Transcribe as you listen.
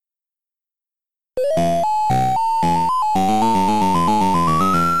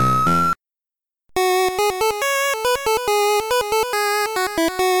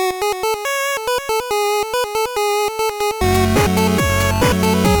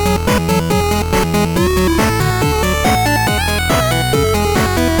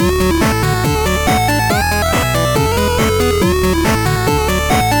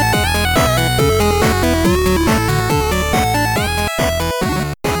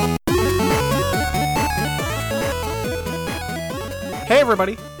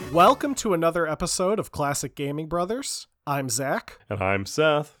everybody. Welcome to another episode of Classic Gaming Brothers. I'm Zach. And I'm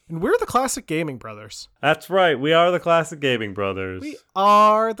Seth. And we're the Classic Gaming Brothers. That's right. We are the Classic Gaming Brothers. We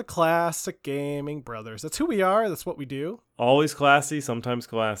are the Classic Gaming Brothers. That's who we are. That's what we do. Always classy, sometimes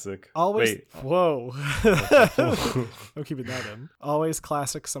classic. Always. Wait. Whoa. I'm keeping that in. Always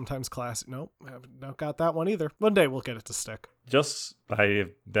classic, sometimes classic. Nope. Not got that one either. One day we'll get it to stick. I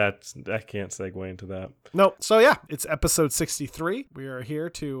can't segue into that. Nope. So yeah, it's episode 63. We are here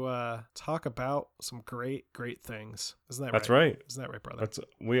to talk about some great things. Isn't that right? That's right. Isn't that right, brother?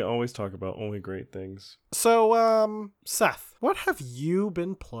 We always talk about only great things. So, Seth, what have you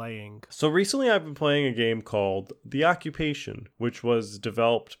been playing? So recently I've been playing a game called The Occupation, which was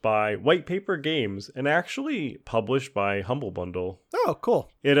developed by White Paper Games and actually published by Humble Bundle. Oh, cool.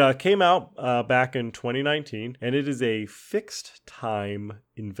 It came out back in 2019, and it is a fixed-time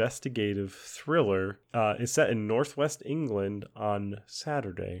investigative thriller. It's set in Northwest England on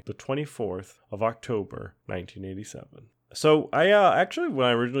Saturday, the 24th of October, 1987. So I actually, when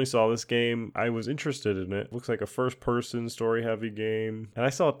I originally saw this game, I was interested in it. It looks like a first-person story-heavy game. And I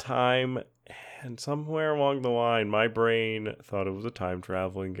saw time, and somewhere along the line, my brain thought it was a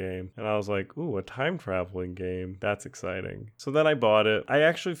time-traveling game. And I was like, ooh, a time-traveling game. That's exciting. So then I bought it. I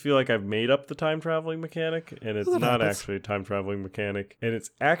actually feel like I've made up the time-traveling mechanic, and it's not actually a time-traveling mechanic. And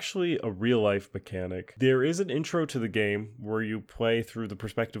it's actually a real-life mechanic. There is an intro to the game where you play through the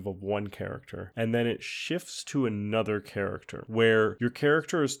perspective of one character, and then it shifts to another character, where your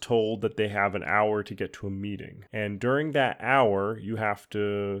character is told that they have an hour to get to a meeting. And during that hour, you have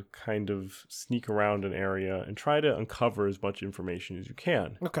to kind of sneak around an area and try to uncover as much information as you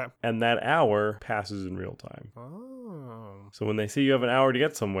can. Okay. And that hour passes in real time. Oh. So when they say you have an hour to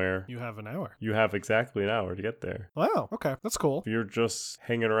get somewhere, You have an hour. you have exactly an hour to get there. Wow. Okay. That's cool. If you're just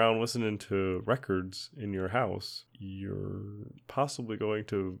hanging around listening to records in your house, you're possibly going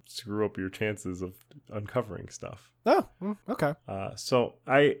to screw up your chances of uncovering stuff. Oh, okay. So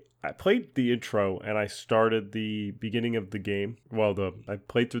I played the intro and I started the beginning of the game. Well, I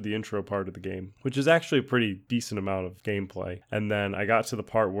played through the intro part of the game, which is actually a pretty decent amount of gameplay. And then I got to the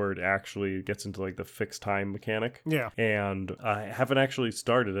part where it actually gets into like the fixed time mechanic. Yeah. And I haven't actually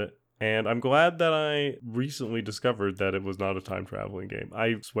started it. And I'm glad that I recently discovered that it was not a time traveling game.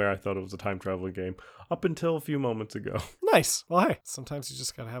 I swear I thought it was a time traveling game up until a few moments ago. Nice. Well, hey, sometimes you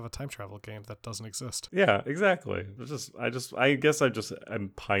just gotta have a time travel game that doesn't exist. Yeah, exactly. I guess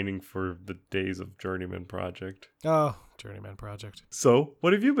I'm pining for the days of Journeyman Project. Oh, Journeyman Project. So,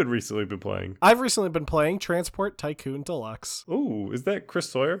 what have you recently been playing? I've recently been playing Transport Tycoon Deluxe. Oh, is that Chris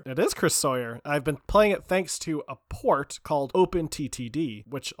Sawyer? It is Chris Sawyer. I've been playing it thanks to a port called OpenTTD,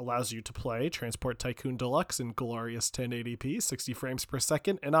 which allows you to play Transport Tycoon Deluxe in glorious 1080p, 60 frames per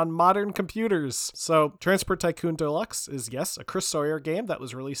second, and on modern computers. So, Transport Tycoon Deluxe is, yes, a Chris Sawyer game that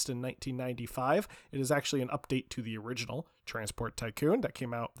was released in 1995. It is actually an update to the original Transport Tycoon that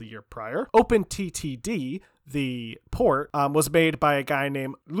came out the year prior. OpenTTD, the port, was made by a guy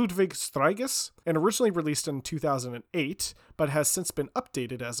named Ludwig Striges and originally released in 2008, but has since been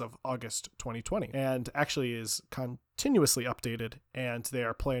updated as of August 2020 and actually is continuously updated, and they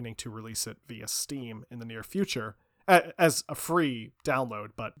are planning to release it via Steam in the near future as a free download,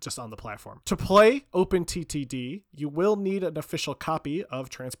 but just on the platform. To play OpenTTD, you will need an official copy of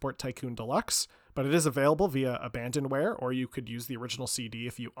Transport Tycoon Deluxe, but it is available via Abandonware, or you could use the original CD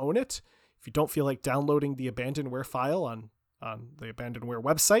if you own it. If you don't feel like downloading the Abandonware file on the Abandonware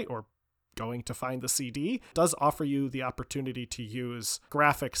website or going to find the CD, it does offer you the opportunity to use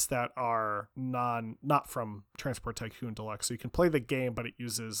graphics that are not from Transport Tycoon Deluxe. So you can play the game, but it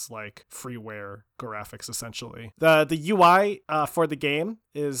uses like freeware graphics essentially. The UI for the game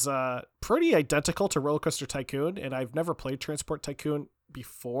is pretty identical to Roller Coaster Tycoon, and I've never played Transport Tycoon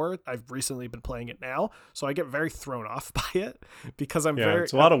before. I've recently been playing it now, so I get very thrown off by it because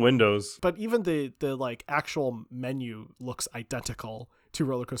it's a lot of windows. But even the like actual menu looks identical to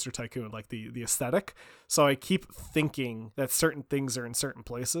Roller Coaster Tycoon, like the aesthetic. So I keep thinking that certain things are in certain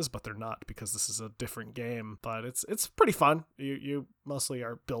places, but they're not because this is a different game. But it's pretty fun. You mostly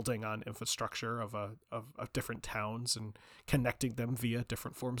are building on infrastructure of different towns and connecting them via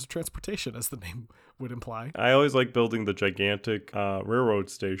different forms of transportation, as the name would imply. I always like building the gigantic railroad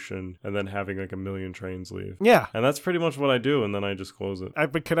station and then having like a million trains leave. Yeah. And that's pretty much what I do, and then I just close it.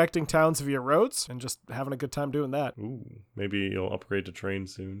 I've been connecting towns via roads and just having a good time doing that. Ooh, maybe you'll upgrade to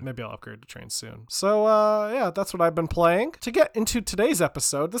trains soon. Maybe I'll upgrade to trains soon. So, yeah, that's what I've been playing. To get into today's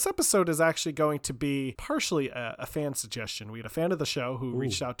episode, this episode is actually going to be partially a fan suggestion. We had a fan of the show who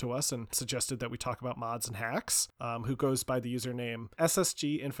reached out to us and suggested that we talk about mods and hacks, who goes by the username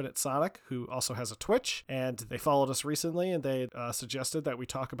SSG Infinite Sonic, who also has a Twitch. And they followed us recently, and they suggested that we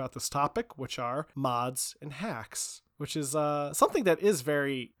talk about this topic, which are mods and hacks, which is something that is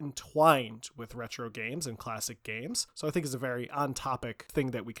very entwined with retro games and classic games. So I think it's a very on-topic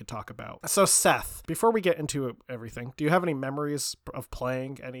thing that we could talk about. So Seth, before we get into everything, do you have any memories of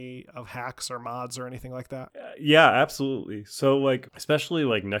playing any of hacks or mods or anything like that? Yeah, absolutely. So like, especially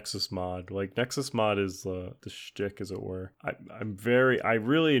like Nexus Mod. Like Nexus Mod is the shtick, as it were. I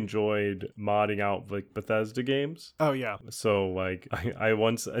really enjoyed modding out like Bethesda games. Oh yeah. So like I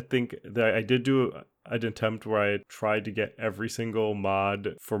think that I did do an attempt where I tried to get every single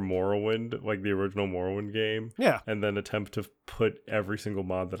mod for Morrowind, like the original Morrowind game. Yeah. And then attempt to put every single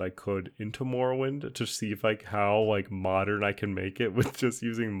mod that I could into Morrowind to see if how like modern I can make it with just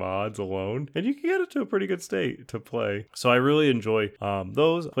using mods alone. And you can get it to a pretty good state to play. So I really enjoy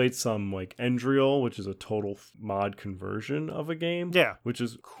those. Played some like Endriel, which is a total mod conversion of a game. Yeah. Which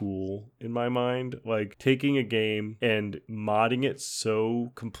is cool in my mind. Like taking a game and modding it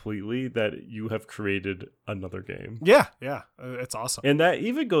so completely that you have created another game. Yeah. It's awesome. And that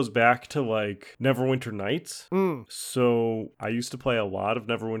even goes back to like Neverwinter Nights. So I used to play a lot of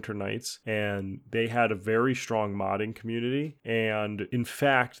Neverwinter Nights, and they had a very strong modding community. And in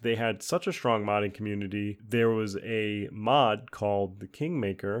fact, they had such a strong modding community, there was a mod called the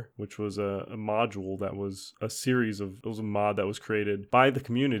Kingmaker, which was a module that was it was a mod that was created by the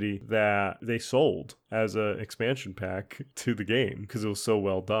community that they sold as an expansion pack to the game because it was so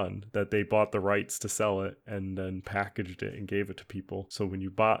well done that they bought the rights to sell it and then packaged it and gave it to people. So when you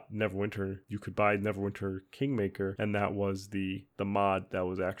bought Neverwinter, you could buy Neverwinter Kingmaker, and that was the mod that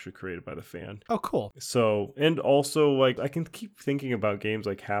was actually created by the fan. Oh, cool. So, and also like I can keep thinking about games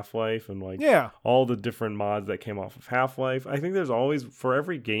like Half-Life and like all the different mods that came off of Half-Life. I think there's always, for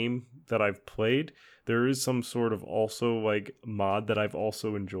every game that I've played, there is some sort of also like mod that I've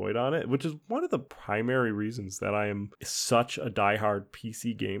also enjoyed on it, which is one of the primary reasons that I am such a diehard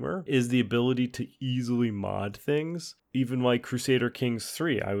PC gamer, is the ability to easily mod things. Even like Crusader Kings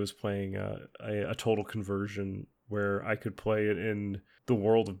 3, I was playing a total conversion where I could play it in the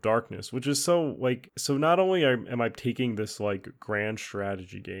World of Darkness, which is so not only am I taking this like grand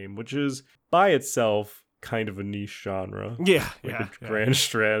strategy game, which is by itself kind of a niche genre, grand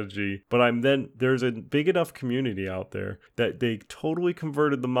strategy, but there's a big enough community out there that they totally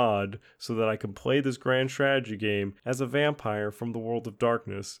converted the mod so that I can play this grand strategy game as a vampire from the World of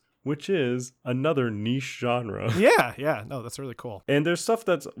Darkness, which is another niche genre. No, that's really cool. And there's stuff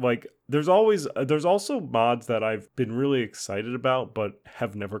that's like, there's also mods that I've been really excited about but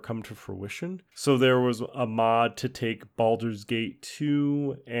have never come to fruition. So there was a mod to take Baldur's Gate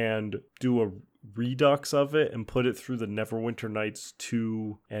 2 and do a redux of it and put it through the Neverwinter Nights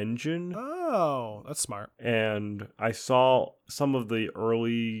 2 engine. Oh, that's smart. And I saw some of the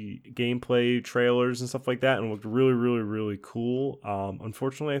early gameplay trailers and stuff like that, and it looked really, really, really cool.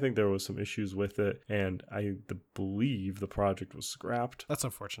 Unfortunately, I think there was some issues with it, and I believe the project was scrapped. That's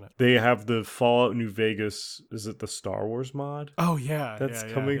unfortunate. They have the Fallout New Vegas, is it the Star Wars mod? Oh yeah, that's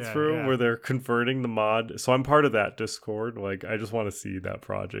coming through where they're converting the mod. So I'm part of that Discord. Like I just want to see that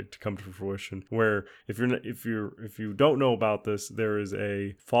project come to fruition. Where if you don't know about this, there is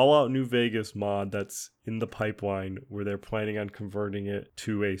a Fallout New Vegas mod that's in the pipeline where they're planning on converting it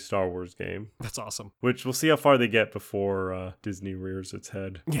to a Star Wars game. That's awesome. Which we'll see how far they get before Disney rears its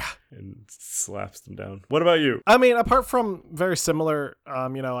head. Yeah. And slaps them down. What about you? I mean, apart from very similar,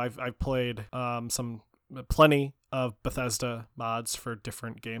 I've played plenty of Bethesda mods for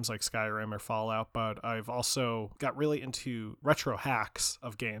different games like Skyrim or Fallout, but I've also got really into retro hacks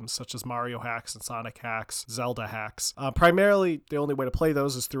of games such as Mario hacks and Sonic hacks, Zelda hacks. Primarily, the only way to play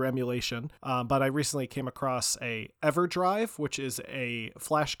those is through emulation, but I recently came across a EverDrive, which is a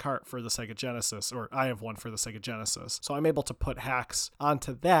flash cart for the Sega Genesis, or I have one for the Sega Genesis. So I'm able to put hacks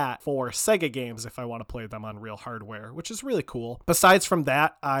onto that for Sega games if I want to play them on real hardware, which is really cool. Besides from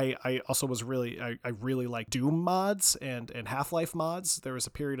that, I also was really like Doom mods and Half-Life mods. There was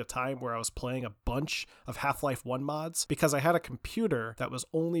a period of time where I was playing a bunch of Half-Life 1 mods because I had a computer that was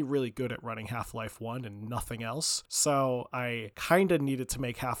only really good at running Half-Life 1 and nothing else. So I kind of needed to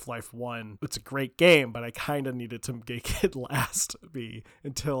make Half-Life 1. It's a great game, but I kind of needed to make it last me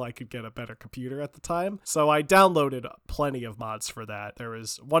until I could get a better computer at the time. So I downloaded plenty of mods for that. There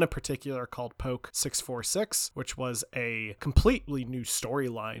was one in particular called Poke 646, which was a completely new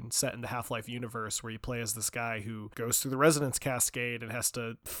storyline set in the Half-Life universe where you play as this guy who who goes through the Resonance Cascade and has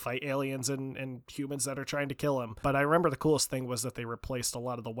to fight aliens and humans that are trying to kill him. But I remember the coolest thing was that they replaced a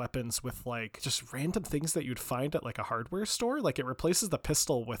lot of the weapons with like just random things that you'd find at like a hardware store. Like it replaces the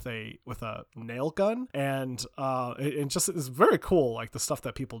pistol with a nail gun, and it just is very cool, like the stuff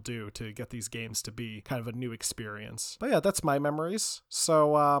that people do to get these games to be kind of a new experience. But yeah, that's my memories.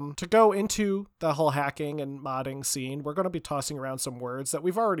 So to go into the whole hacking and modding scene, we're going to be tossing around some words that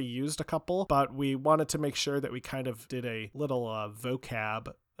we've already used a couple, but we wanted to make sure that we kind of did a little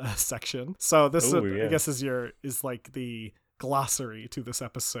vocab section. So this I guess is like the glossary to this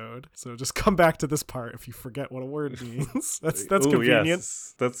episode. So just come back to this part if you forget what a word means. That's convenient.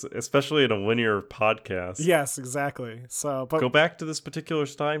 Yes. That's especially in a linear podcast. Yes, exactly. So but go back to this particular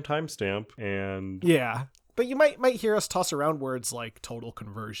timestamp and yeah. But you might hear us toss around words like total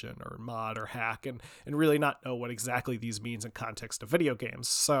conversion or mod or hack and really not know what exactly these means in context of video games.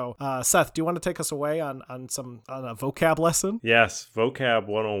 So, Seth, do you want to take us away on a vocab lesson? Yes, vocab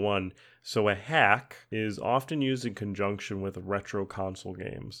 101. So a hack is often used in conjunction with retro console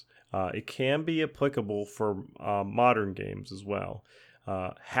games. It can be applicable for modern games as well.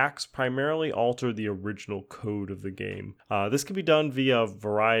 Hacks primarily alter the original code of the game. This can be done via a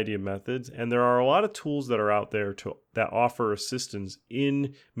variety of methods, and there are a lot of tools that are out there that offer assistance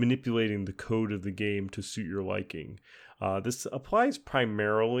in manipulating the code of the game to suit your liking. This applies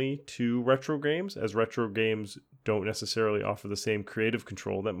primarily to retro games, as retro games don't necessarily offer the same creative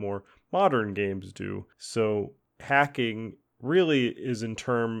control that more modern games do. So hacking really is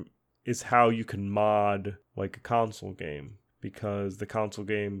how you can mod like a console game. Because the console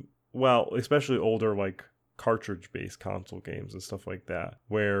game, well, especially older like cartridge-based console games and stuff like that,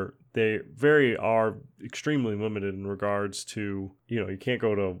 where they are extremely limited in regards to, you can't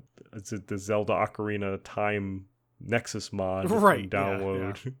go to the Zelda Ocarina of Time Nexus mod and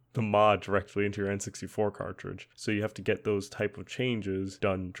download the mod directly into your N64 cartridge. So you have to get those type of changes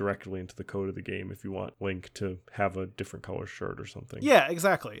done directly into the code of the game if you want Link to have a different color shirt or something. Yeah,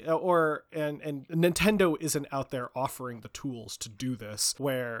 exactly. And Nintendo isn't out there offering the tools to do this,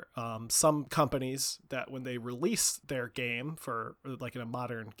 where some companies that when they release their game for like in a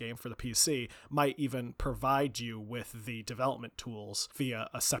modern game for the PC might even provide you with the development tools via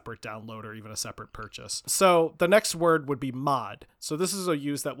a separate download or even a separate purchase. So the next word would be mod. So this is a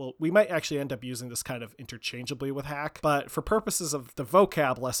use that we might actually end up using this kind of interchangeably with hack, but for purposes of the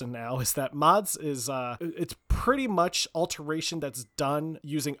vocab lesson now is that mods is it's pretty much alteration that's done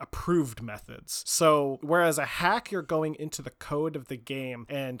using approved methods. So whereas a hack, you're going into the code of the game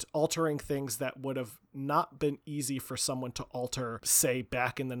and altering things that would have not been easy for someone to alter, say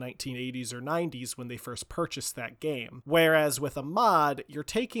back in the 1980s or 90s when they first purchased that game. Whereas with a mod, you're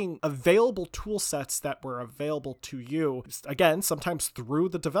taking available tool sets that were available to you, again, sometimes through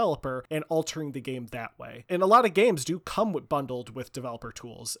the developer, and altering the game that way. And a lot of games do come bundled with developer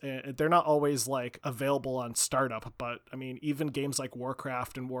tools. And they're not always like available on startup, but I mean, even games like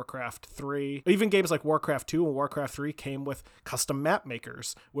Warcraft and Warcraft 3, even games like Warcraft 2 and Warcraft 3 came with custom map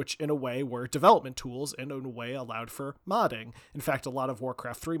makers, which in a way were development tools and in a way allowed for modding. In fact, a lot of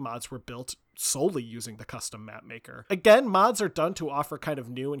Warcraft 3 mods were built solely using the custom map maker. Again, mods are done to offer kind of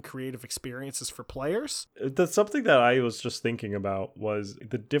new and creative experiences for players. That's something that I was just thinking about was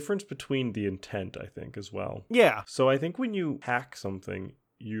the difference between the intent, I think, as well. Yeah. So I think when you hack something,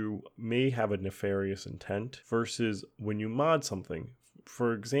 you may have a nefarious intent versus when you mod something.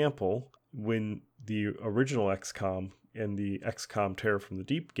 For example, when the original XCOM and the XCOM Terror from the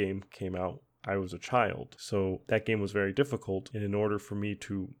Deep game came out, I was a child. So that game was very difficult. And in order for me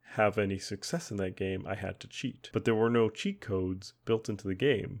to have any success in that game, I had to cheat. But there were no cheat codes built into the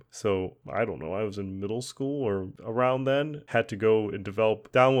game. So I don't know, I was in middle school or around then, had to go and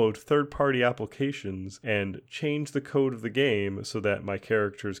download third-party applications and change the code of the game so that my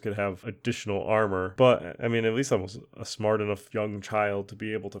characters could have additional armor. But I mean, at least I was a smart enough young child to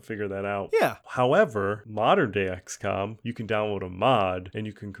be able to figure that out. Yeah. However, modern day XCOM, you can download a mod and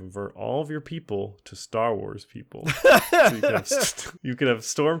you can convert all of your people to Star Wars people. So you can have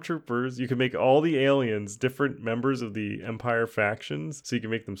stormtroopers. You can make all the aliens different members of the Empire factions. So you can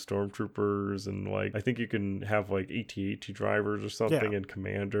make them stormtroopers, and like I think you can have like AT-AT drivers or something, and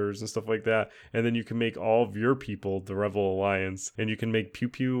commanders and stuff like that. And then you can make all of your people the Rebel Alliance, and you can make pew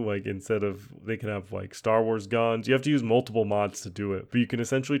pew like instead of they can have like Star Wars guns. You have to use multiple mods to do it, but you can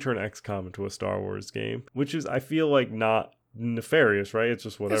essentially turn XCOM into a Star Wars game, which is I feel like not nefarious, right? It's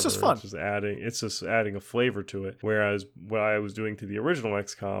just whatever. It's just fun. It's just adding a flavor to it. Whereas what I was doing to the original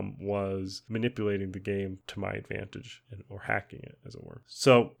XCOM was manipulating the game to my advantage or hacking it, as it were.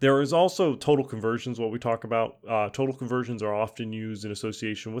 So there is also total conversions, what we talk about. Total conversions are often used in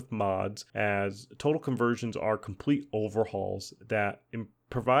association with mods, as total conversions are complete overhauls that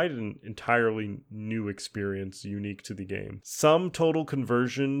provide an entirely new experience unique to the game. Some total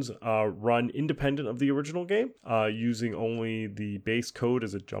conversions run independent of the original game, using only the base code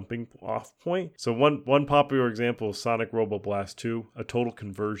as a jumping off point. So one popular example is Sonic Robo Blast 2, a total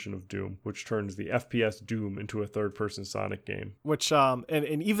conversion of Doom, which turns the FPS Doom into a third-person Sonic game. Which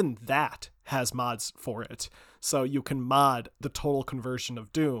and even that has mods for it. So you can mod the total conversion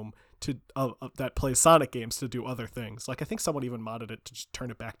of Doom to that plays Sonic games to do other things. Like I think someone even modded it to just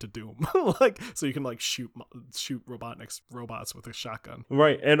turn it back to Doom, like so you can like shoot robots with a shotgun.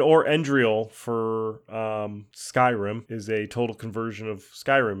 Right, or Endriel for Skyrim is a total conversion of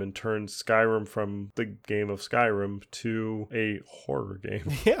Skyrim and turns Skyrim from the game of Skyrim to a horror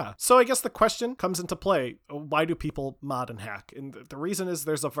game. Yeah. So I guess the question comes into play: why do people mod and hack? And the reason is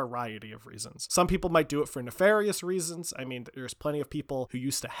there's a variety of reasons. Some people might do it for nefarious reasons. I mean, there's plenty of people who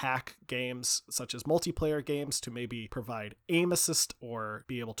used to hack games such as multiplayer games to maybe provide aim assist or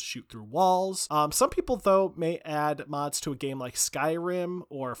be able to shoot through walls. Some people, though, may add mods to a game like Skyrim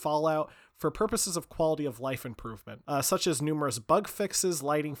or Fallout for purposes of quality of life improvement, such as numerous bug fixes,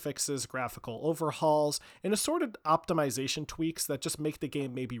 lighting fixes, graphical overhauls, and assorted optimization tweaks that just make the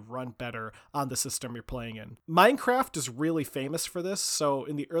game maybe run better on the system you're playing in. Minecraft is really famous for this, so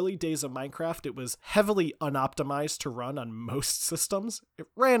in the early days of Minecraft, it was heavily unoptimized to run on most systems. It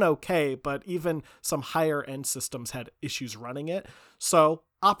ran okay, but even some higher-end systems had issues running it, so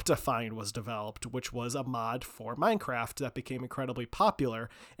Optifine was developed, which was a mod for Minecraft that became incredibly popular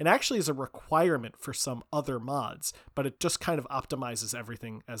and actually is a requirement for some other mods, but it just kind of optimizes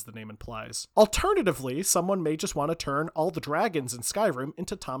everything as the name implies. Alternatively, someone may just want to turn all the dragons in Skyrim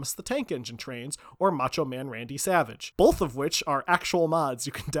into Thomas the Tank Engine trains or Macho Man Randy Savage, both of which are actual mods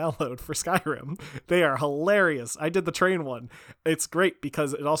you can download for Skyrim. They are hilarious. I did the train one. It's great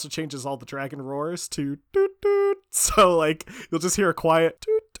because it also changes all the dragon roars to doot doot. So like you'll just hear a quiet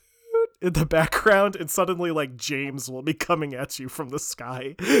doot in the background, and suddenly like James will be coming at you from the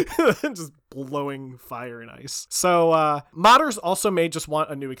sky just blowing fire and ice. So modders also may just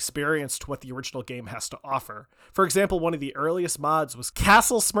want a new experience to what the original game has to offer. For example, one of the earliest mods was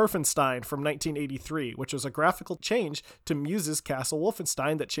Castle Smurfenstein from 1983, which was a graphical change to Muse's Castle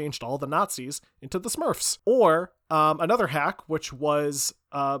Wolfenstein that changed all the Nazis into the Smurfs. Or another hack, which was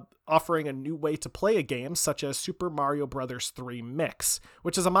offering a new way to play a game, such as Super Mario Bros. 3 Mix,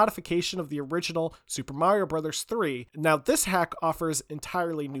 which is a modification of the original Super Mario Bros. 3. Now, this hack offers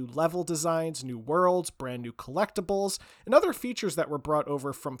entirely new level designs, new worlds, brand new collectibles, and other features that were brought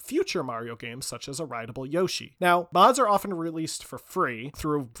over from future Mario games, such as a rideable Yoshi. Now, mods are often released for free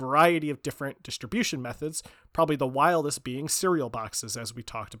through a variety of different distribution methods, probably the wildest being cereal boxes, as we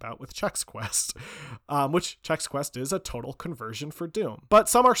talked about with Chex Quest, which Chex Quest is a total conversion for Doom. But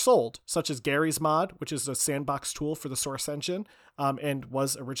some are sold, such as Gary's Mod, which is a sandbox tool for the Source engine, and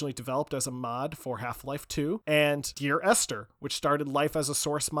was originally developed as a mod for Half-Life 2, and Dear Esther, which started life as a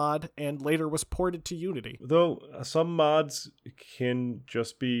Source mod and later was ported to Unity. Though some mods can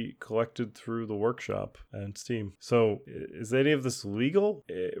just be collected through the workshop and Steam. So is any of this legal?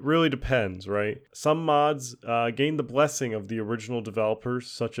 It really depends, right? Some mods gain the blessing of the original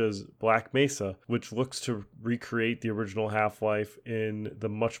developers, such as Black Mesa, which looks to recreate the original Half-Life in the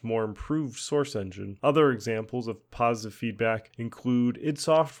much more improved Source engine. Other examples of positive feedback include id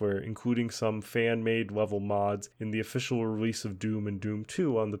Software, including some fan-made level mods in the official release of Doom and Doom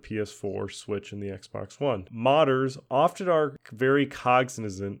 2 on the PS4, Switch, and the Xbox One. Modders often are very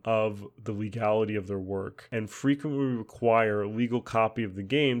cognizant of the legality of their work and frequently require a legal copy of the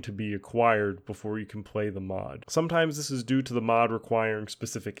game to be acquired before you can play the mod. Sometimes this is due to the mod requiring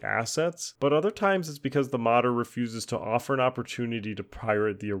specific assets, but other times it's because the modder refuses to offer an opportunity to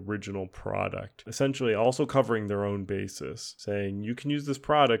pirate the original product, essentially also covering their own basis, saying you can use this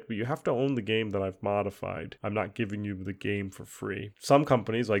product, but you have to own the game that I've modified. I'm not giving you the game for free. Some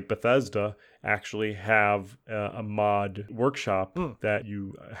companies like Bethesda actually have a mod workshop that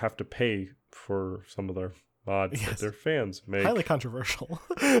you have to pay for some of their mods that their fans make. Highly controversial.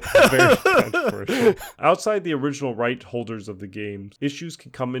 Very controversial. Outside the original right holders of the game, issues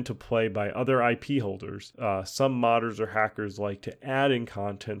can come into play by other IP holders. Some modders or hackers like to add in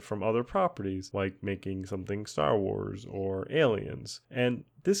content from other properties, like making something Star Wars or Aliens. And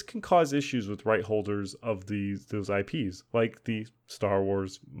This can cause issues with right holders of those IPs, like the Star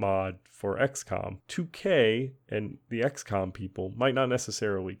Wars mod for XCOM. 2K and the XCOM people might not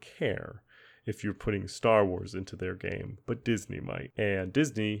necessarily care if you're putting Star Wars into their game, but Disney might. And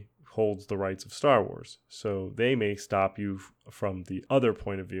Disney holds the rights of Star Wars, so they may stop you from the other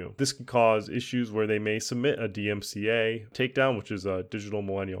point of view. This can cause issues where they may submit a DMCA takedown, which is a Digital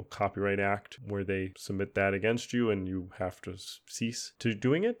Millennial Copyright Act, where they submit that against you and you have to cease to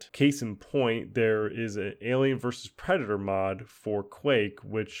doing it. Case in point, there is an Alien vs. Predator mod for Quake,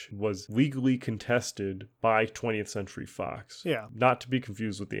 which was legally contested by 20th Century Fox. Yeah. Not to be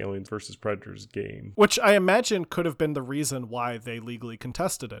confused with the Aliens vs. Predators game. Which I imagine could have been the reason why they legally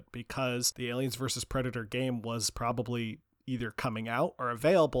contested it, because the Aliens vs. Predator game was probably either coming out or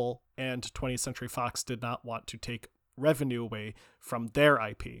available, and 20th Century Fox did not want to take revenue away from their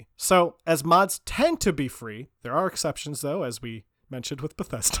IP. So, as mods tend to be free, there are exceptions though, as we mentioned with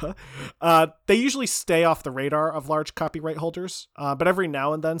Bethesda, they usually stay off the radar of large copyright holders, but every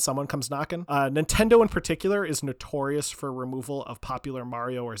now and then someone comes knocking. Nintendo in particular is notorious for removal of popular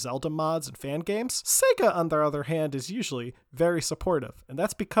Mario or Zelda mods and fan games. Sega, on the other hand, is usually very supportive, and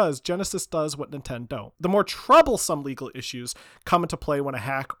that's because Genesis does what Nintendo don't. The more troublesome legal issues come into play when a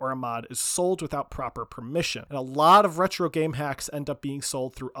hack or a mod is sold without proper permission, and a lot of retro game hacks end up being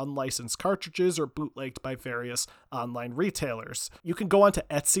sold through unlicensed cartridges or bootlegged by various online retailers. You can go onto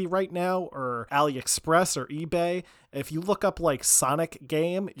Etsy right now, or AliExpress or eBay. If you look up like Sonic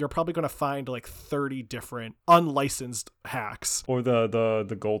game, you're probably going to find like 30 different unlicensed hacks. Or the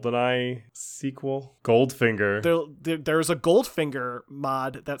GoldenEye sequel, Goldfinger. There's a Goldfinger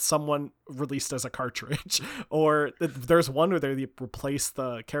mod that someone released as a cartridge. Or there's one where they replace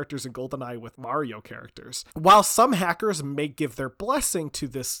the characters in GoldenEye with Mario characters. While some hackers may give their blessing to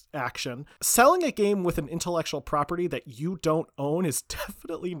this action, selling a game with an intellectual property that you don't own is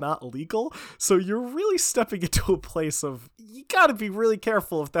definitely not legal. So you're really stepping into a place of, you got to be really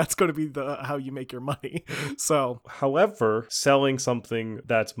careful if that's going to be how you make your money. So, however, selling something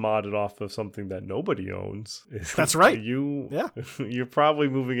that's modded off of something that nobody owns, that's right. You're probably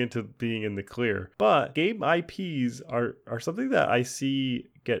moving into being in the clear. But game IPs are something that I see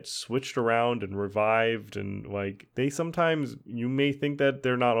get switched around and revived, and like they sometimes, you may think that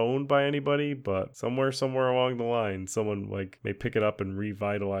they're not owned by anybody, but somewhere along the line someone like may pick it up and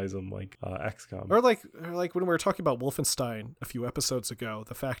revitalize them, like XCOM. Or like when we were talking about Wolfenstein a few episodes ago,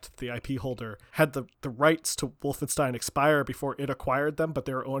 the fact that the IP holder had the rights to Wolfenstein expire before it acquired them, but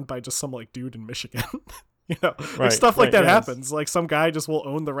they were owned by just some like dude in Michigan. You know, like stuff like that happens. Like some guy just will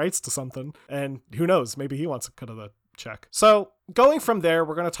own the rights to something, and who knows, maybe he wants a cut of the check. So going from there,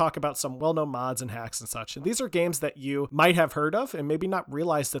 we're going to talk about some well-known mods and hacks and such. And these are games that you might have heard of and maybe not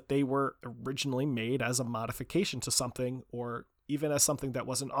realize that they were originally made as a modification to something, or even as something that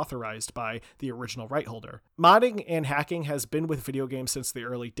wasn't authorized by the original right holder. Modding and hacking has been with video games since the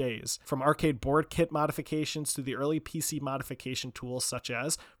early days, from arcade board kit modifications to the early PC modification tools such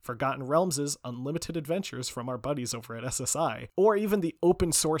as Forgotten Realms' Unlimited Adventures from our buddies over at SSI, or even the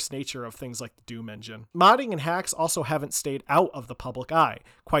open source nature of things like the Doom engine. Modding and hacks also haven't stayed out of the public eye,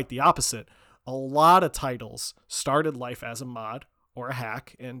 quite the opposite. A lot of titles started life as a mod or a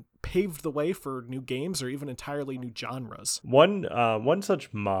hack and paved the way for new games or even entirely new genres. One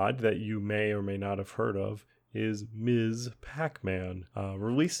such mod that you may or may not have heard of is Ms. Pac-Man.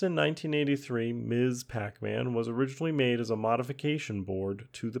 Released in 1983, Ms. Pac-Man was originally made as a modification board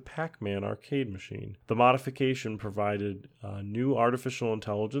to the Pac-Man arcade machine. The modification provided new artificial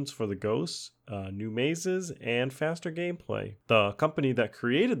intelligence for the ghosts, new mazes, and faster gameplay. The company that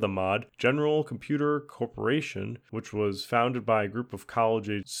created the mod, General Computer Corporation, which was founded by a group of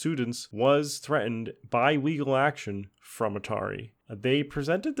college-age students, was threatened by legal action from Atari. They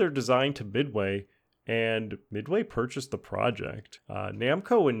presented their design to Midway, and Midway purchased the project.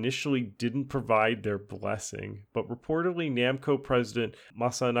 Namco initially didn't provide their blessing, but reportedly Namco president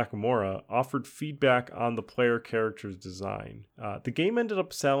Masa Nakamura offered feedback on the player character's design. The game ended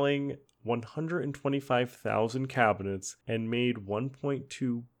up selling 125,000 cabinets and made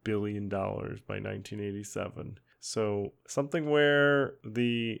 $1.2 billion by 1987. So something where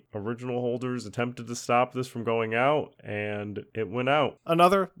the original holders attempted to stop this from going out, and it went out.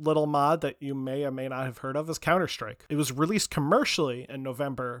 Another little mod that you may or may not have heard of is Counter-Strike. It was released commercially in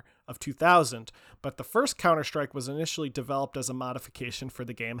November of 2000, but the first Counter-Strike was initially developed as a modification for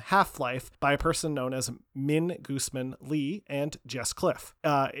the game Half-Life by a person known as Min Guzman Lee and Jess Cliff,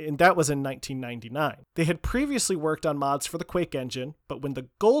 and that was in 1999. They had previously worked on mods for the Quake engine, but when the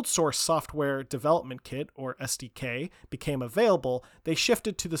Gold Source Software Development Kit, or SDK, became available, they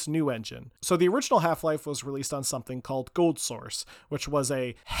shifted to this new engine. So the original Half-Life was released on something called Gold Source, which was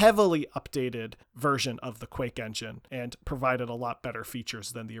a heavily updated version of the Quake engine and provided a lot better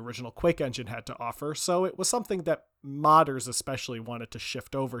features than the original Quake engine had to offer, so it was something that modders especially wanted to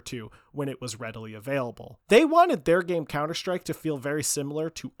shift over to when it was readily available. They wanted their game Counter-Strike to feel very similar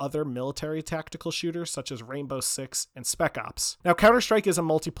to other military tactical shooters such as Rainbow Six and Spec Ops. Now, Counter-Strike is a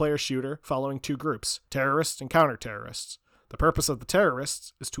multiplayer shooter following two groups, terrorists and counter-terrorists. The purpose of the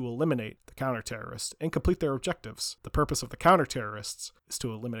terrorists is to eliminate the counter-terrorists and complete their objectives. The purpose of the counter-terrorists is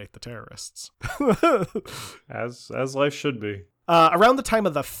to eliminate the terrorists. As life should be. Around the time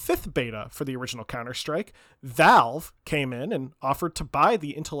of the 5th beta for the original Counter-Strike, Valve came in and offered to buy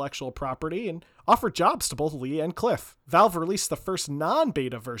the intellectual property and offered jobs to both Lee and Cliff. Valve released the first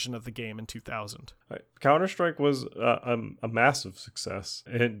non-beta version of the game in 2000. Counter-Strike was a massive success,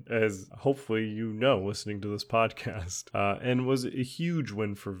 and as hopefully you know listening to this podcast, and was a huge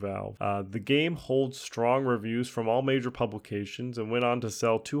win for Valve. The game holds strong reviews from all major publications and went on to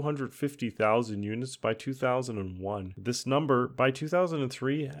sell 250,000 units by 2001. This number, by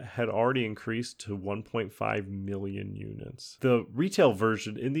 2003, had already increased to 1.5 million units. The retail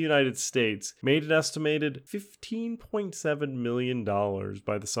version in the United States made an estimated $15.7 million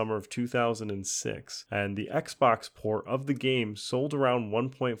by the summer of 2006, and the Xbox port of the game sold around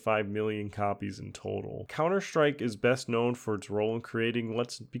 1.5 million copies in total. Counter-Strike is best known for its role in creating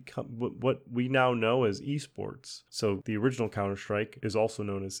what we now know as esports. So the original Counter-Strike is also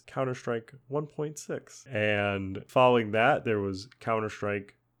known as Counter-Strike 1.6. And following that, there was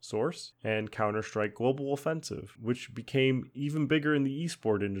Counter-Strike Source and Counter-Strike Global Offensive, which became even bigger in the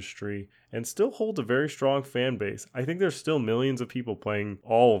esport industry and still holds a very strong fan base. I think there's still millions of people playing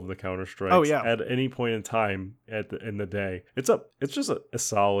all of the Counter-Strikes at any point in time in the day. It's just a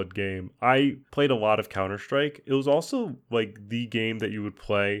solid game. I played a lot of Counter-Strike. It was also like the game that you would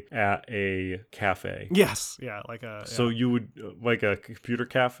play at a cafe. Yes, yeah, So you would, like a computer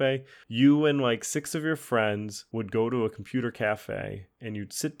cafe, you and like 6 of your friends would go to a computer cafe and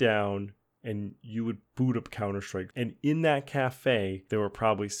you'd sit down and you would boot up Counter-Strike. And in that cafe, there were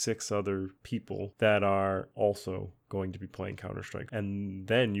probably 6 other people that are also going to be playing Counter-Strike. And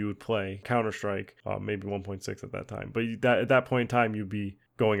then you would play Counter-Strike, maybe 1.6 at that time. But at that point in time, you'd be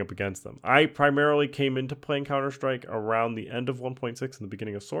going up against them. I primarily came into playing Counter-Strike around the end of 1.6 and the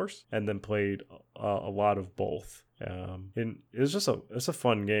beginning of Source, and then played a lot of both. And it's a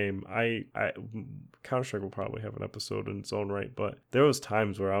fun game. Counter-Strike will probably have an episode in its own right, but there was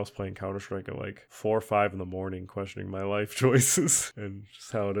times where I was playing Counter-Strike at like 4 or 5 in the morning, questioning my life choices and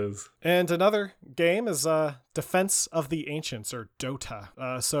just how it is. And another game is Defense of the Ancients, or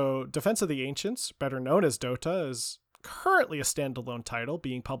Dota. So Defense of the Ancients, better known as Dota, is currently a standalone title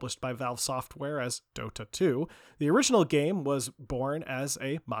being published by Valve Software as Dota 2. The original game was born as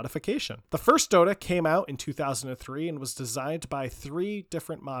a modification. The first Dota came out in 2003 and was designed by 3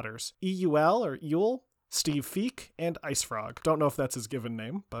 different modders: EUL or Ewell, Steve Feek, and IceFrog. Don't know if that's his given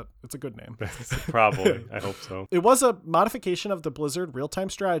name, but it's a good name. Probably. I hope so. It was a modification of the Blizzard real-time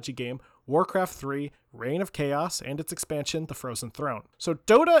strategy game Warcraft 3, Reign of Chaos, and its expansion, The Frozen Throne. So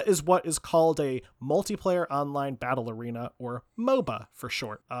Dota is what is called a multiplayer online battle arena, or MOBA for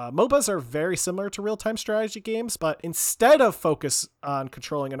short. MOBAs are very similar to real-time strategy games, but instead of focus on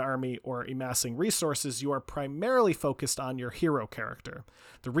controlling an army or amassing resources, you are primarily focused on your hero character.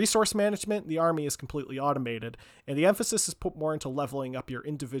 The resource management in the army is completely automated, and the emphasis is put more into leveling up your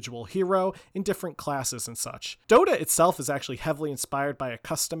individual hero in different classes and such. Dota itself is actually heavily inspired by a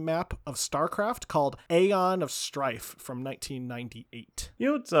custom map of StarCraft called Aeon of Strife from 1998.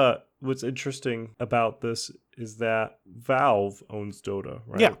 You know what's interesting about this is that Valve owns Dota,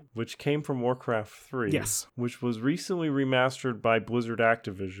 right? Yeah. Which came from Warcraft 3. Yes. Which was recently remastered by Blizzard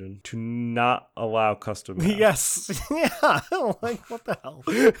Activision to not allow custom maps. Yes. Yeah. Like, what the hell?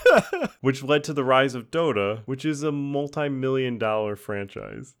 Which led to the rise of Dota, which is a multi-million-dollar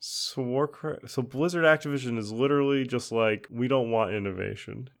franchise. So Blizzard Activision is literally just like, we don't want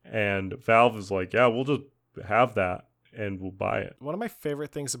innovation. And Valve is like, yeah, we'll just have that. and will buy it. One of my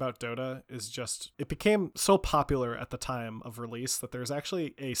favorite things about Dota is just it became so popular at the time of release that there's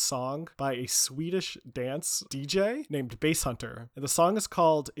actually a song by a Swedish dance DJ named Bass Hunter. And the song is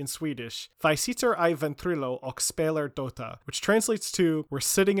called, in Swedish, Vi sitter I Ventrilo och spelar Dota, which translates to "We're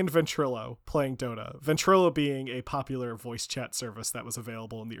sitting in Ventrilo playing Dota." Ventrilo being a popular voice chat service that was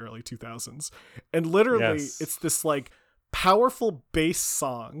available in the early 2000s. And literally, it's this like powerful bass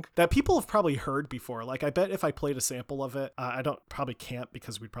song that people have probably heard before. Like, I bet if I played a sample of it, I probably can't,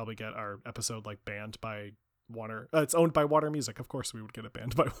 because we'd probably get our episode like banned by Warner. It's owned by Warner Music. Of course we would get it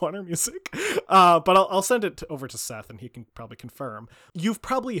banned by Warner Music. But I'll send it over to Seth and he can probably confirm. You've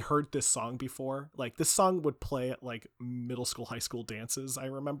probably heard this song before. Like, this song would play at like middle school, high school dances, I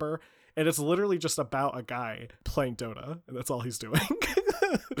remember. And it's literally just about a guy playing Dota, and that's all he's doing.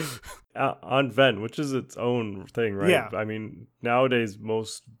 On Vent, which is its own thing, right? Yeah. I mean, nowadays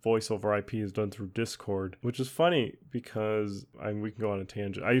most voice over IP is done through Discord, which is funny because we can go on a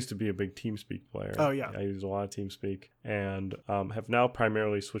tangent. I used to be a big TeamSpeak player. Oh, yeah. I used a lot of TeamSpeak and have now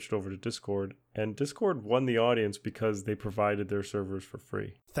primarily switched over to Discord. And Discord won the audience because they provided their servers for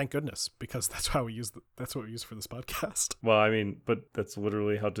free. Thank goodness, because that's what we use for this podcast. Well, I mean, but that's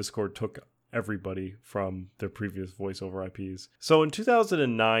literally how Discord took everybody from their previous voice over IPs. So in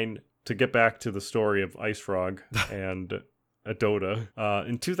 2009, to get back to the story of IceFrog and Dota,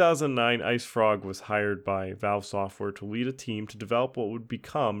 in 2009, IceFrog was hired by Valve Software to lead a team to develop what would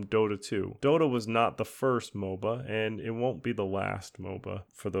become Dota 2. Dota was not the first MOBA, and it won't be the last MOBA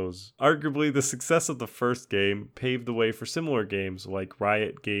for those. Arguably, the success of the first game paved the way for similar games like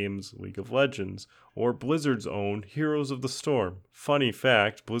Riot Games' League of Legends, or Blizzard's own Heroes of the Storm. Funny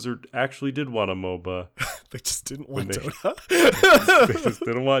fact, Blizzard actually did want a MOBA. They just didn't want Dota. They just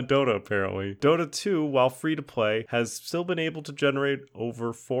didn't want Dota, apparently. Dota 2, while free to play, has still been able to generate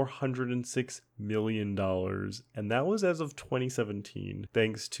over $406 million, and that was as of 2017,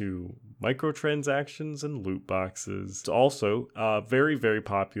 thanks to microtransactions and loot boxes. It's also very, very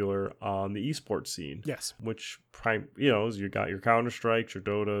popular on the esports scene. Yes. Which, you got your Counter-Strikes, your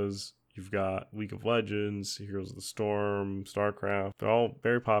Dotas, you've got League of Legends, Heroes of the Storm, StarCraft. They're all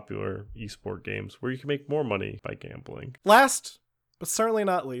very popular esport games where you can make more money by gambling. Last, but certainly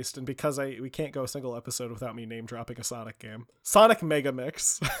not least, and because we can't go a single episode without me name dropping a Sonic game, Sonic Mega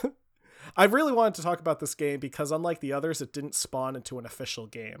Mix. I really wanted to talk about this game because, unlike the others, it didn't spawn into an official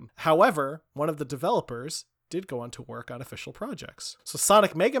game. However, one of the developers did go on to work on official projects. So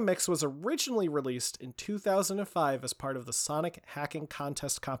Sonic Mega Mix was originally released in 2005 as part of the Sonic Hacking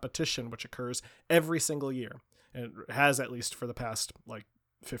Contest competition, which occurs every single year. And it has, at least for the past,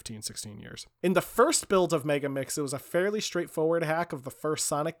 15, 16 years. In the first build of Mega Mix, it was a fairly straightforward hack of the first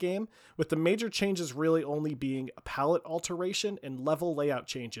Sonic game, with the major changes really only being a palette alteration and level layout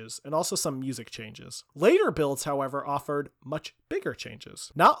changes, and also some music changes. Later builds, however, offered much bigger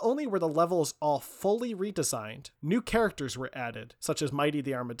changes. Not only were the levels all fully redesigned, new characters were added, such as Mighty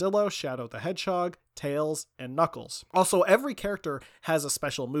the Armadillo, Shadow the Hedgehog, Tails, and Knuckles. Also, every character has a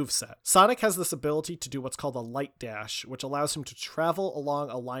special moveset. Sonic has this ability to do what's called a light dash, which allows him to travel along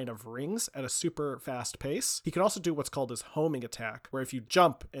a line of rings at a super fast pace. He can also do what's called his homing attack, where if you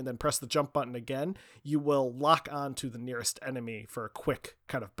jump and then press the jump button again, you will lock on to the nearest enemy for a quick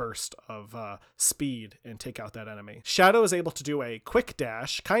kind of burst of speed and take out that enemy. Shadow is able to do a quick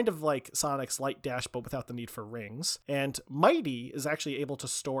dash, kind of like Sonic's light dash, but without the need for rings. And Mighty is actually able to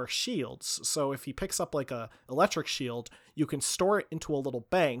store shields. So if he picks up like a electric shield, you can store it into a little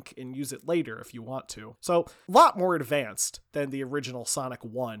bank and use it later if you want to. So a lot more advanced than the original Sonic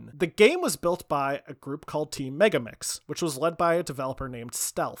 1. The game was built by a group called Team Megamix, which was led by a developer named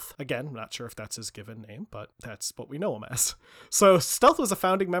Stealth. Again, I'm not sure if that's his given name, but that's what we know him as. So Stealth was a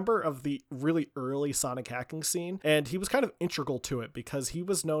founding member of the really early Sonic hacking scene, and he was kind of integral to it because he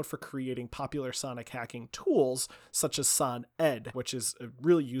was known for creating popular Sonic hacking tools such as SonEd, which is a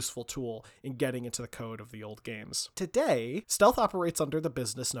really useful tool in getting into the code of the old games. Today, Stealth operates under the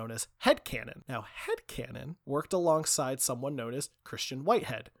business known as Headcanon. Now, Headcanon worked alongside someone known as Christian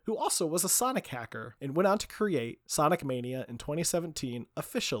Whitehead, who also was a Sonic hacker and went on to create Sonic Mania in 2017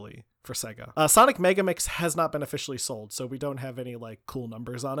 officially for Sega. Sonic Mega Mix has not been officially sold, so we don't have any cool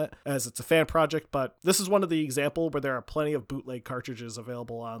numbers on it, as it's a fan project, but this is one of the examples where there are plenty of bootleg cartridges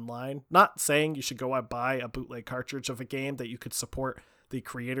available online. Not saying you should go out and buy a bootleg cartridge of a game that you could support the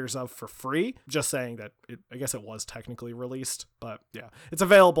creators of for free, just saying that I guess it was technically released, but yeah, it's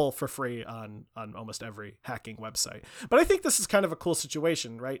available for free on almost every hacking website. But I think this is kind of a cool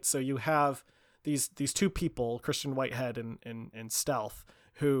situation, right? So you have these two people, Christian Whitehead and Stealth,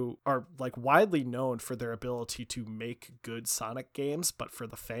 who are widely known for their ability to make good Sonic games, but for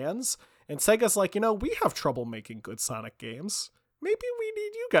the fans. And Sega's like, we have trouble making good Sonic games. Maybe we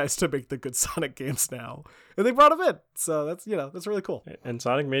need you guys to make the good Sonic games now. And they brought him in. So that's really cool. And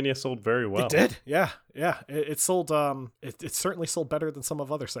Sonic Mania sold very well. It did. Yeah. It sold, it certainly sold better than some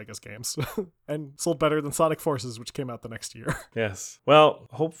of other Sega's games and sold better than Sonic Forces, which came out the next year. Yes. Well,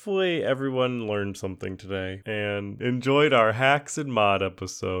 hopefully everyone learned something today and enjoyed our Hacks and Mod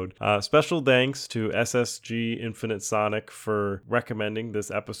episode. Special thanks to SSG Infinite Sonic for recommending this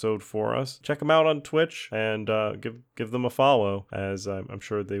episode for us. Check them out on Twitch and give them a follow, as I'm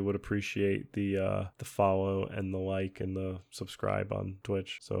sure they would appreciate the follow and the like and the subscribe on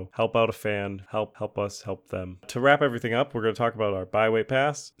Twitch. So help out a fan, help us help them. To wrap everything up, we're going to talk about our buy, wait,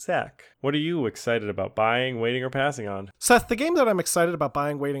 pass. Zach, what are you excited about buying, waiting, or passing on? Seth, the game that I'm excited about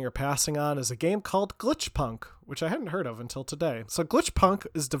buying, waiting, or passing on is a game called Glitchpunk, which I hadn't heard of until today. So Glitchpunk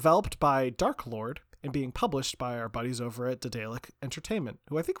is developed by Dark Lord and being published by our buddies over at Daedalic Entertainment,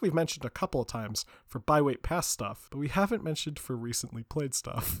 who I think we've mentioned a couple of times for buy, wait, pass stuff, but we haven't mentioned for recently played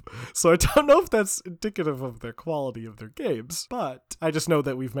stuff. So I don't know if that's indicative of their quality of their games, but I just know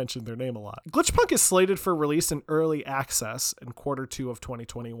that we've mentioned their name a lot. Glitchpunk is slated for release in early access in Q2 of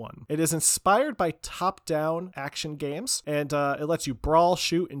 2021. It is inspired by top-down action games, and it lets you brawl,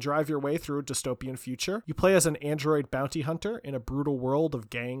 shoot, and drive your way through a dystopian future. You play as an android bounty hunter in a brutal world of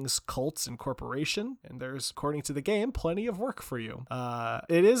gangs, cults, and corporations. And there's, according to the game, plenty of work for you.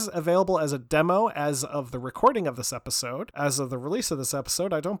 It is available as a demo as of the recording of this episode. As of the release of this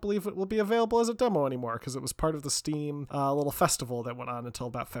episode, I don't believe it will be available as a demo anymore because it was part of the Steam little festival that went on until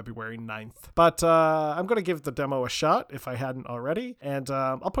about February 9th. But I'm going to give the demo a shot if I hadn't already, and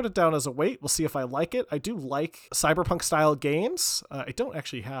I'll put it down as a wait. We'll see if I like it. I do like cyberpunk style games. I don't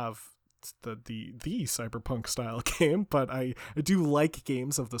actually have the cyberpunk style game, but I do like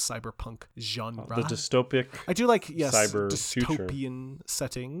games of the cyberpunk genre. The dystopic. I do like cyber dystopian future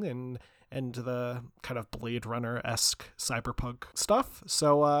setting and the kind of Blade Runner-esque cyberpunk stuff.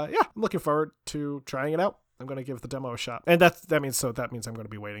 So I'm looking forward to trying it out. I'm going to give the demo a shot. And that means I'm going to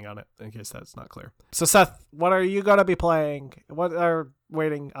be waiting on it, in case that's not clear. So Seth, what are you going to be playing? What are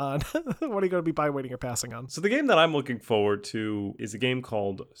waiting on? What are you going to be buy, waiting, or passing on? So the game that I'm looking forward to is a game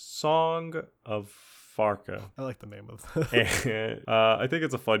called Song of Farka. I like the name of it. I think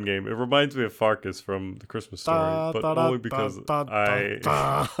it's a fun game. It reminds me of Farkas from the Christmas Story, but only because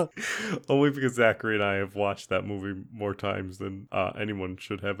only because Zachary and I have watched that movie more times than anyone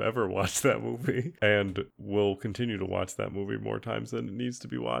should have ever watched that movie, and will continue to watch that movie more times than it needs to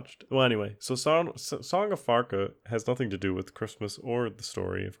be watched. Well, anyway, so Song of Farka has nothing to do with Christmas or the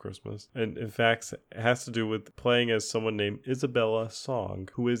story of Christmas, and in fact, it has to do with playing as someone named Isabella Song,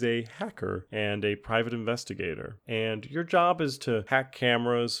 who is a hacker and a private investigator, and your job is to hack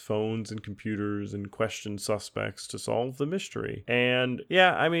cameras, phones, and computers and question suspects to solve the mystery. And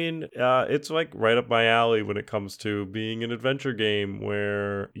yeah, I mean, it's like right up my alley when it comes to being an adventure game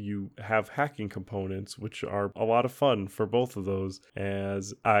where you have hacking components, which are a lot of fun for both of those,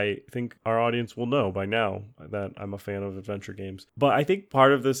 as I think our audience will know by now that I'm a fan of adventure games. But I think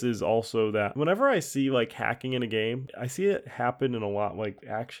part of this is also that whenever I see like hacking in a game, I see it happen in a lot like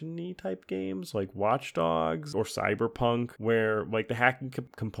action-y type games like Watch Dogs or Cyberpunk, where like the hacking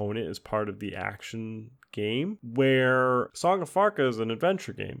component is part of the action game, where Song of Farka is an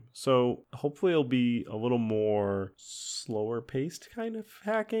adventure game. So hopefully it'll be a little more slower paced kind of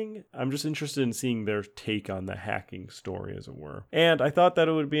hacking. I'm just interested in seeing their take on the hacking story, as it were. And I thought that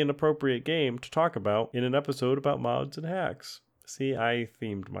it would be an appropriate game to talk about in an episode about mods and hacks. See, I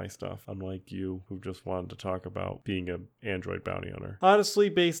themed my stuff, unlike you, who just wanted to talk about being an android bounty hunter. Honestly,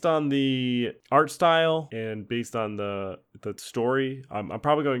 based on the art style and based on the story, I'm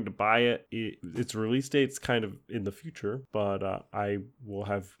probably going to buy it. Its release date's kind of in the future, but I will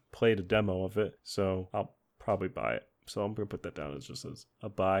have played a demo of it, so I'll probably buy it. So I'm going to put that down as just as a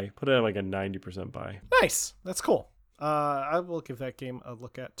buy. Put it at like a 90% buy. Nice. That's cool. I will give that game a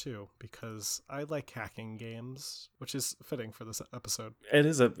look at too, because I like hacking games, which is fitting for this episode. It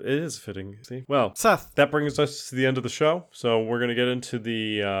is fitting. See, well, Seth, that brings us to the end of the show. So we're gonna get into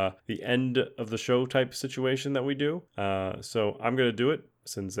the end of the show type situation that we do. So I'm gonna do it,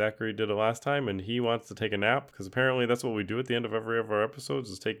 since Zachary did it last time and he wants to take a nap, because apparently that's what we do at the end of every of our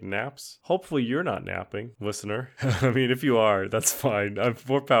episodes, is take naps. Hopefully you're not napping, listener. I mean, if you are, that's fine.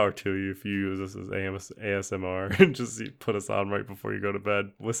 More power to you if you use this as ASMR and just put us on right before you go to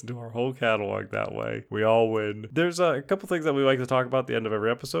bed. Listen to our whole catalog that way. We all win. There's a couple things that we like to talk about at the end of every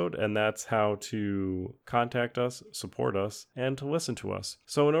episode, and that's how to contact us, support us, and to listen to us.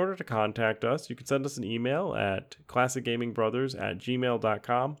 So in order to contact us, you can send us an email at classicgamingbrothers@gmail.com.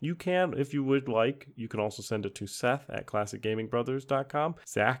 classicgamingbrothers.com. You can, if you would like, you can also send it to Seth at classicgamingbrothers.com,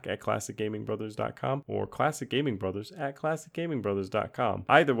 Zach at classicgamingbrothers.com, or classicgamingbrothers at classicgamingbrothers.com.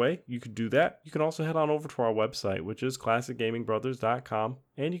 Either way, you could do that. You can also head on over to our website, which is classicgamingbrothers.com,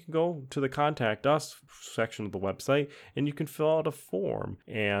 and you can go to the Contact Us section of the website, and you can fill out a form,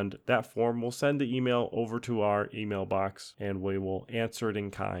 and that form will send the email over to our email box, and we will answer it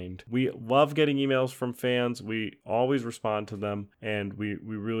in kind. We love getting emails from fans. We always respond to them, and we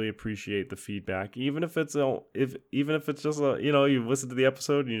really appreciate the feedback. Even if it's just you listen to the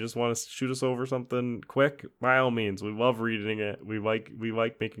episode and you just want to shoot us over something quick, by all means, we love reading it. We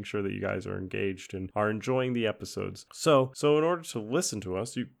like making sure that you guys are engaged and are enjoying the episodes. So in order to listen to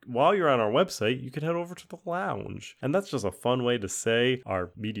us, while you're on our website, you can head over to the lounge, and that's just a fun way to say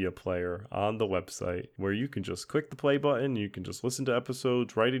our media player on the website, where you can just click the play button. You can just listen to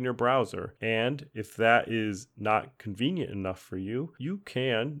episodes right in your browser, and if that is not convenient enough for you, you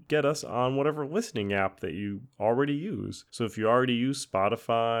can get us on whatever listening app that you already use. So if you already use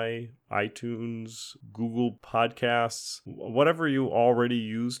Spotify, iTunes, Google Podcasts, whatever you already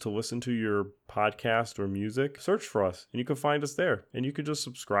use to listen to your podcast or music, search for us and you can find us there. And you can just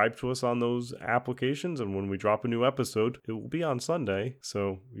subscribe to us on those applications, and when we drop a new episode, it will be on Sunday,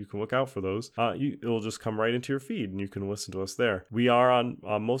 so you can look out for those. It'll just come right into your feed and you can listen to us there. We are on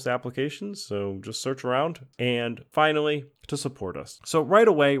most applications, so just search around. And finally, to support us. So right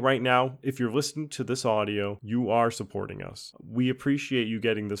away, right now, if you're listening to this audio, you are supporting us. We appreciate you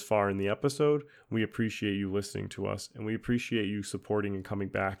getting this far in the episode. We appreciate you listening to us, and we appreciate you supporting and coming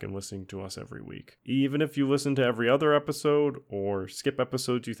back and listening to us every week. Even if you listen to every other episode, or skip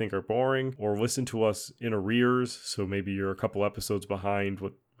episodes you think are boring, or listen to us in arrears, so maybe you're a couple episodes behind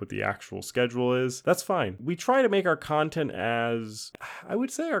what the actual schedule is, that's fine. We try to make our content I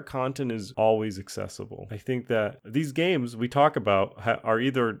would say our content is always accessible. I think that these games we talk about are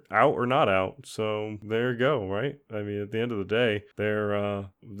either out or not out, so there you go, right? I mean, at the end of the day,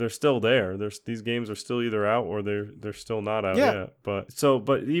 they're still there. These games are still either out or they're still not out yet. But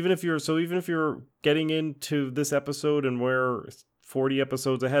even if you're getting into this episode and we're 40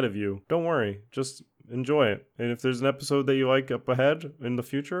 episodes ahead of you, don't worry, just enjoy it. And if there's an episode that you like up ahead in the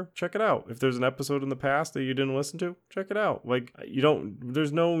future, check it out. If there's an episode in the past that you didn't listen to, check it out.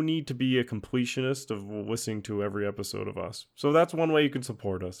 There's no need to be a completionist of listening to every episode of us. So that's one way you can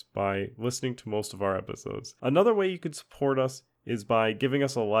support us, by listening to most of our episodes. Another way you could support us is by giving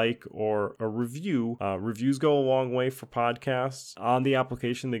us a like or a review. Reviews go a long way for podcasts. On the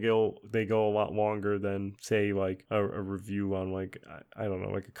application, they go a lot longer than, say, like a review on, like, I don't know,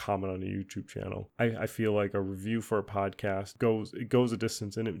 like a comment on a YouTube channel. I feel like a review for a podcast goes a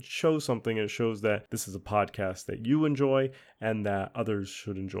distance, and it shows something, and it shows that this is a podcast that you enjoy and that others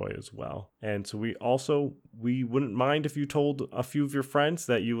should enjoy as well. And so we wouldn't mind if you told a few of your friends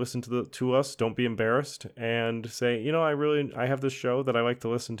that you listen to us. Don't be embarrassed, and say, I have this show that I like to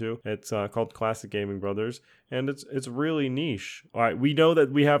listen to. It's called Classic Gaming Brothers, and it's really niche. All right, we know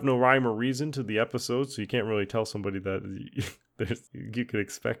that we have no rhyme or reason to the episodes, so you can't really tell somebody that you could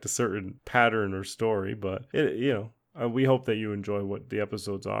expect a certain pattern or story, but we hope that you enjoy what the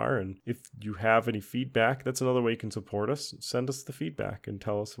episodes are. And if you have any feedback, that's another way you can support us. Send us the feedback and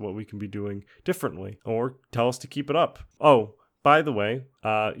tell us what we can be doing differently, or tell us to keep it up. Oh, by the way,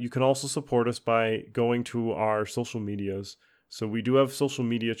 you can also support us by going to our social medias. So we do have social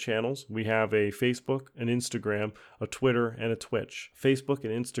media channels. We have a Facebook, an Instagram, a Twitter, and a Twitch. Facebook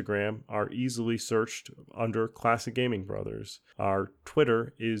and Instagram are easily searched under Classic Gaming Brothers. Our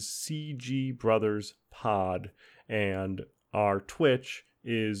Twitter is CG Brothers Pod, and our Twitch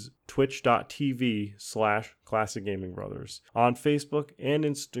is twitch.tv/Classic Gaming Brothers. On Facebook and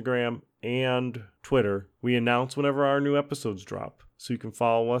Instagram and Twitter, we announce whenever our new episodes drop. So you can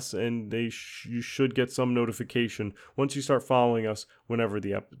follow us, and you should get some notification once you start following us whenever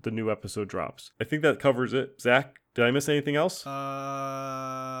the new episode drops. I think that covers it. Zach, did I miss anything else?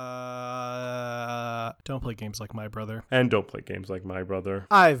 Don't play games like my brother. And don't play games like my brother.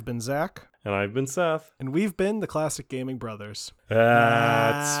 I've been Zach. And I've been Seth. And we've been the Classic Gaming Brothers.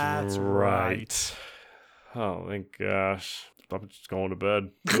 That's right. Oh, thank gosh. I'm just going to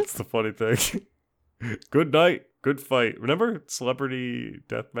bed. That's the funny thing. Good night. Good fight. Remember Celebrity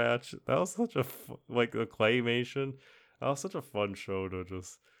Deathmatch? That was such a like the claymation. That was such a fun show to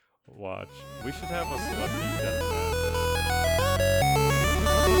just watch. We should have a Celebrity Deathmatch.